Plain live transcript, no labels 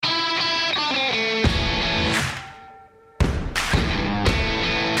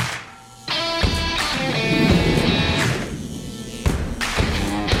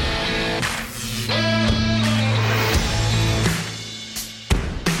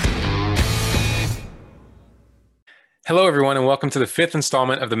Hello, everyone, and welcome to the fifth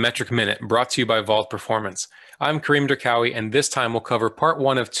installment of the Metric Minute, brought to you by Vault Performance. I'm Kareem Derkawi, and this time we'll cover part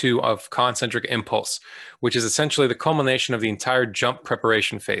one of two of concentric impulse, which is essentially the culmination of the entire jump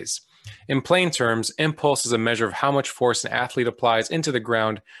preparation phase. In plain terms, impulse is a measure of how much force an athlete applies into the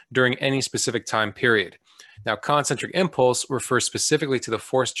ground during any specific time period. Now, concentric impulse refers specifically to the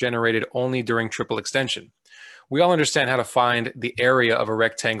force generated only during triple extension. We all understand how to find the area of a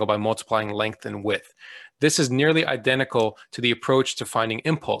rectangle by multiplying length and width. This is nearly identical to the approach to finding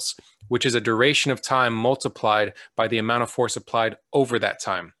impulse, which is a duration of time multiplied by the amount of force applied over that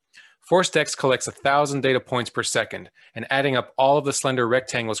time. ForceDex collects 1,000 data points per second, and adding up all of the slender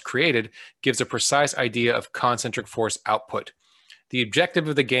rectangles created gives a precise idea of concentric force output. The objective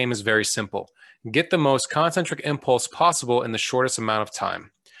of the game is very simple. Get the most concentric impulse possible in the shortest amount of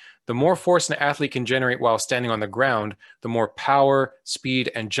time. The more force an athlete can generate while standing on the ground, the more power,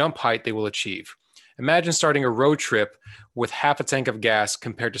 speed, and jump height they will achieve. Imagine starting a road trip with half a tank of gas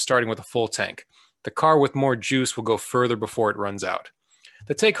compared to starting with a full tank. The car with more juice will go further before it runs out.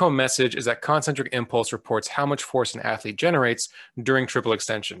 The take-home message is that concentric impulse reports how much force an athlete generates during triple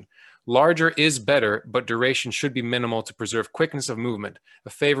extension. Larger is better, but duration should be minimal to preserve quickness of movement, a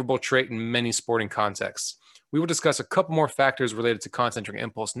favorable trait in many sporting contexts. We will discuss a couple more factors related to concentric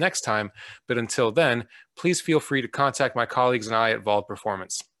impulse next time, but until then, please feel free to contact my colleagues and I at Vault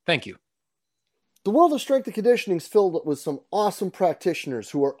Performance. Thank you. The world of strength and conditioning is filled with some awesome practitioners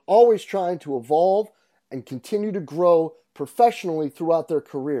who are always trying to evolve and continue to grow professionally throughout their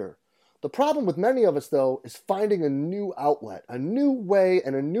career. The problem with many of us, though, is finding a new outlet, a new way,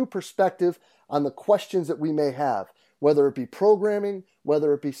 and a new perspective on the questions that we may have, whether it be programming,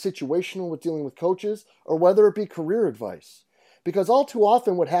 whether it be situational with dealing with coaches, or whether it be career advice. Because all too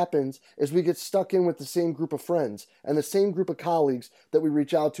often what happens is we get stuck in with the same group of friends and the same group of colleagues that we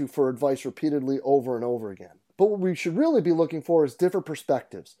reach out to for advice repeatedly over and over again. But what we should really be looking for is different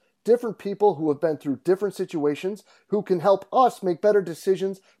perspectives, different people who have been through different situations who can help us make better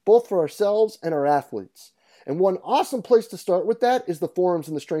decisions both for ourselves and our athletes. And one awesome place to start with that is the forums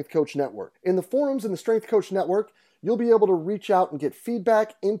in the Strength Coach Network. In the forums in the Strength Coach Network, you'll be able to reach out and get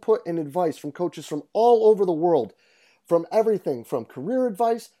feedback, input, and advice from coaches from all over the world. From everything from career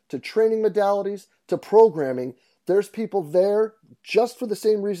advice to training modalities to programming, there's people there just for the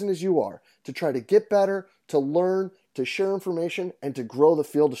same reason as you are, to try to get better, to learn, to share information, and to grow the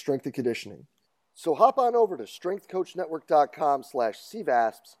field of strength and conditioning. So hop on over to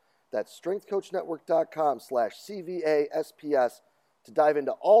strengthcoachnetwork.com/CVASPS, that's strengthcoachnetwork.com/CVASPS, to dive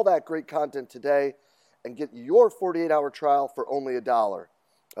into all that great content today and get your 48-hour trial for only $1.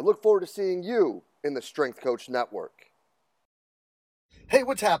 I look forward to seeing you in the Strength Coach Network. Hey,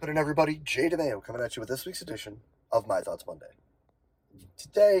 what's happening, everybody? Jay DeMayo coming at you with this week's edition of My Thoughts Monday.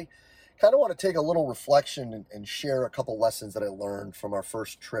 Today, kind of want to take a little reflection and share a couple lessons that I learned from our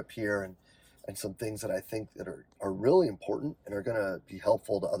first trip here and some things that I think that are really important and are going to be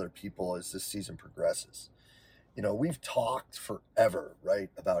helpful to other people as this season progresses. You know, we've talked forever, right,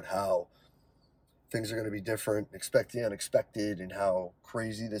 about how things are going to be different, expect the unexpected, and how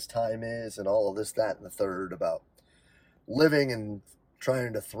crazy this time is, and all of this, that, and the third about living and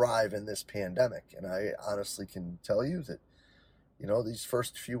trying to thrive in this pandemic. And I honestly can tell you that, you know, these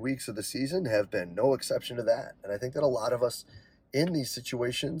first few weeks of the season have been no exception to that. And I think that a lot of us in these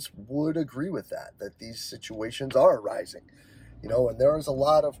situations would agree with that these situations are arising, you know, and there is a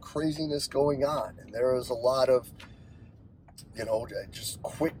lot of craziness going on, and there is a lot of, you know, just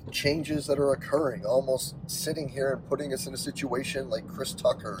quick changes that are occurring, almost sitting here and putting us in a situation like Chris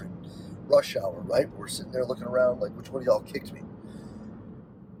Tucker and Rush Hour, right? We're sitting there looking around like, which one of y'all kicked me?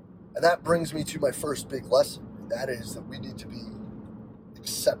 And that brings me to my first big lesson, and that is that we need to be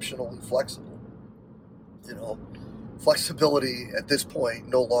exceptionally flexible. You know, flexibility at this point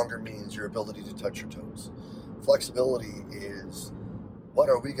no longer means your ability to touch your toes. Flexibility is what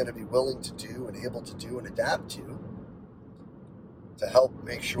are we going to be willing to do and able to do and adapt to help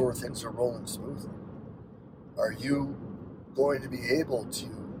make sure things are rolling smoothly. Are you going to be able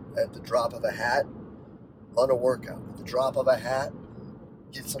to, at the drop of a hat, run a workout? At the drop of a hat,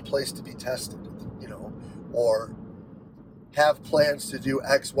 get someplace to be tested, you know, or have plans to do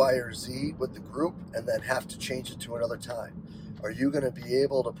X, Y, or Z with the group and then have to change it to another time? Are you going to be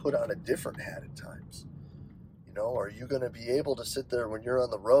able to put on a different hat at times? You know, are you going to be able to sit there when you're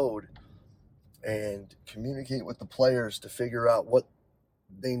on the road and communicate with the players to figure out what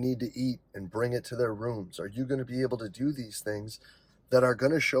they need to eat and bring it to their rooms? Are you going to be able to do these things that are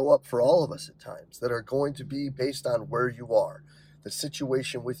going to show up for all of us at times, that are going to be based on where you are, the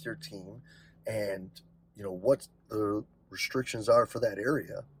situation with your team, and, you know, what the restrictions are for that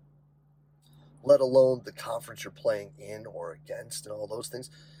area? let alone the conference you're playing in or against and all those things.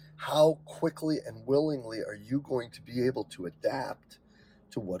 How quickly and willingly are you going to be able to adapt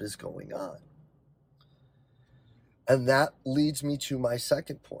to what is going on? And that leads me to my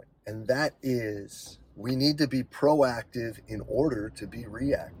second point, and that is we need to be proactive in order to be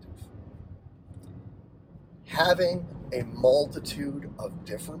reactive. Having a multitude of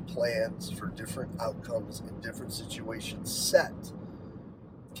different plans for different outcomes in different situations set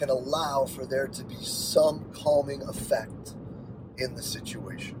can allow for there to be some calming effect in the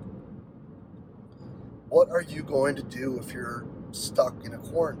situation. What are you going to do if you're stuck in a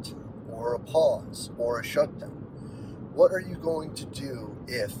quarantine or a pause or a shutdown? What are you going to do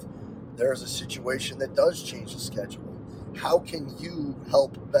if there's a situation that does change the schedule? How can you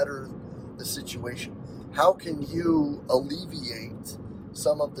help better the situation? How can you alleviate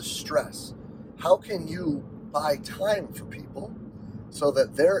some of the stress? How can you buy time for people so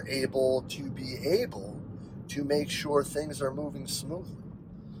that they're able to make sure things are moving smoothly?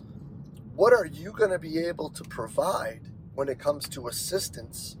 What are you going to be able to provide when it comes to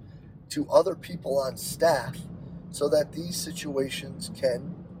assistance to other people on staff so that these situations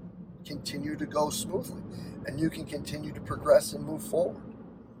can continue to go smoothly and you can continue to progress and move forward?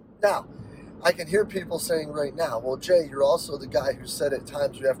 Now, I can hear people saying right now, well, Jay, you're also the guy who said at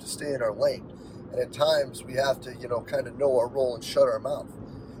times we have to stay in our lane. And at times we have to, kind of know our role and shut our mouth.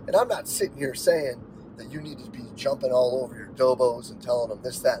 And I'm not sitting here saying that you need to be jumping all over your dobos and telling them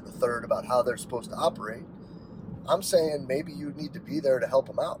this, that, and the third about how they're supposed to operate. I'm saying maybe you need to be there to help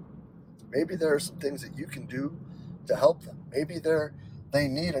them out. Maybe there are some things that you can do to help them. Maybe they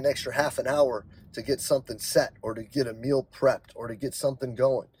need an extra half an hour to get something set or to get a meal prepped or to get something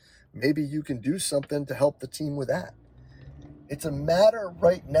going. Maybe you can do something to help the team with that. It's a matter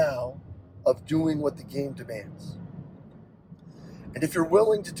right now of doing what the game demands. And if you're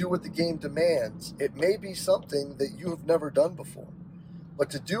willing to do what the game demands, it may be something that you have never done before. But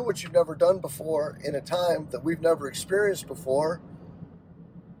to do what you've never done before in a time that we've never experienced before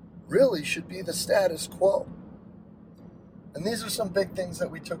really should be the status quo. And these are some big things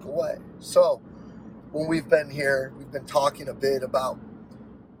that we took away. So when we've been here, we've been talking a bit about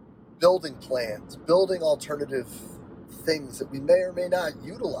building plans, building alternative things that we may or may not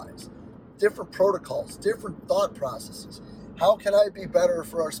utilize, different protocols, different thought processes. How can I be better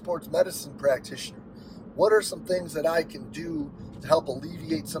for our sports medicine practitioner? What are some things that I can do to help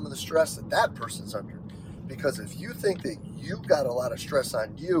alleviate some of the stress that person's under? Because if you think that you got a lot of stress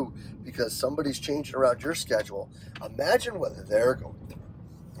on you because somebody's changing around your schedule, imagine what they're going through.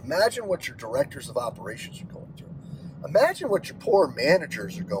 Imagine what your directors of operations are going through. Imagine what your poor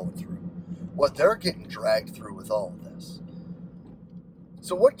managers are going through, what they're getting dragged through with all of this.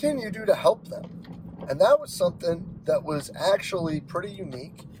 So what can you do to help them? And that was something that was actually pretty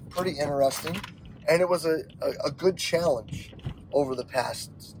unique, pretty interesting, and it was a good challenge over the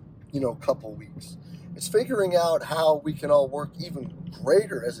past, couple weeks. It's figuring out how we can all work even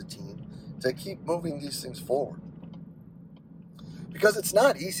greater as a team to keep moving these things forward. Because it's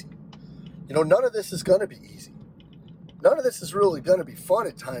not easy. None of this is going to be easy. None of this is really going to be fun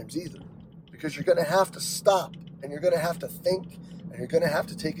at times either. Because you're going to have to stop and you're going to have to think and you're going to have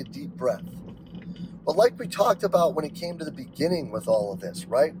to take a deep breath. But like we talked about when it came to the beginning with all of this,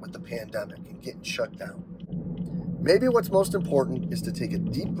 right? With the pandemic and getting shut down. Maybe what's most important is to take a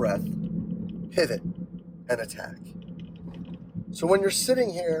deep breath, pivot, and attack. So when you're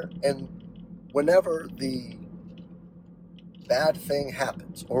sitting here and whenever the bad thing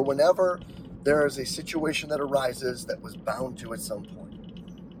happens or whenever there is a situation that arises that was bound to at some point,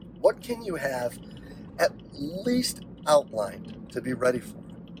 what can you have at least outlined to be ready for?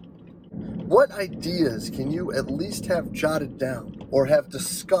 What ideas can you at least have jotted down or have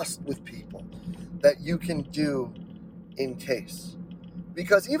discussed with people that you can do in case?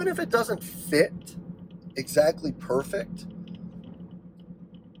 Because even if it doesn't fit exactly perfect,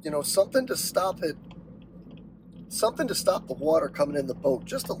 something to stop the water coming in the boat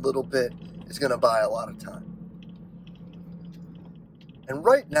just a little bit is going to buy a lot of time. And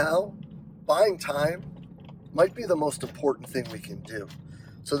right now, buying time might be the most important thing we can do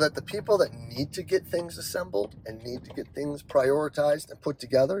so that the people that need to get things assembled and need to get things prioritized and put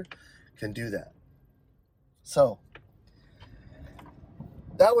together can do that. So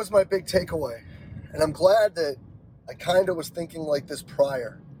that was my big takeaway. And I'm glad that I kind of was thinking like this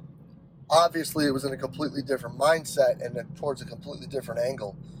prior. Obviously, it was in a completely different mindset and towards a completely different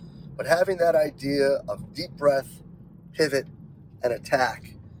angle. But having that idea of deep breath, pivot, and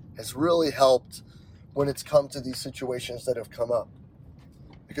attack has really helped when it's come to these situations that have come up.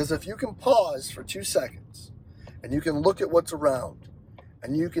 Because if you can pause for 2 seconds and you can look at what's around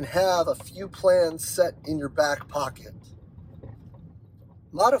and you can have a few plans set in your back pocket,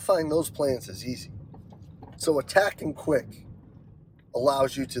 modifying those plans is easy. So attacking quick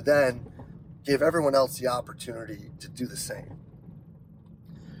allows you to then give everyone else the opportunity to do the same.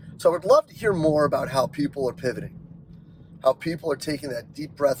 So I would love to hear more about how people are pivoting, how people are taking that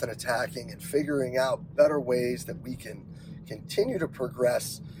deep breath and attacking and figuring out better ways that we can continue to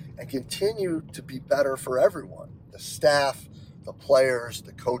progress and continue to be better for everyone, the staff, the players,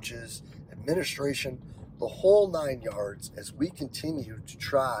 the coaches, administration, the whole 9 yards, as we continue to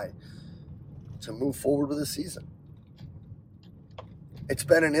try to move forward with the season. It's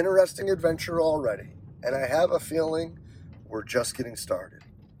been an interesting adventure already, and I have a feeling we're just getting started.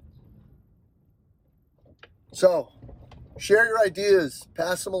 So, share your ideas,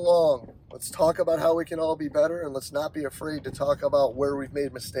 pass them along. Let's talk about how we can all be better, and let's not be afraid to talk about where we've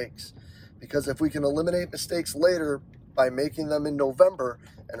made mistakes. Because if we can eliminate mistakes later by making them in November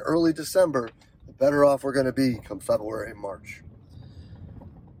and early December, the better off we're going to be come February and March.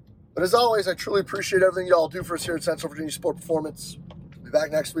 But as always, I truly appreciate everything y'all do for us here at Central Virginia Sport Performance. We'll be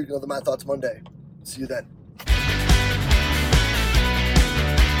back next week with another My Thoughts Monday. See you then.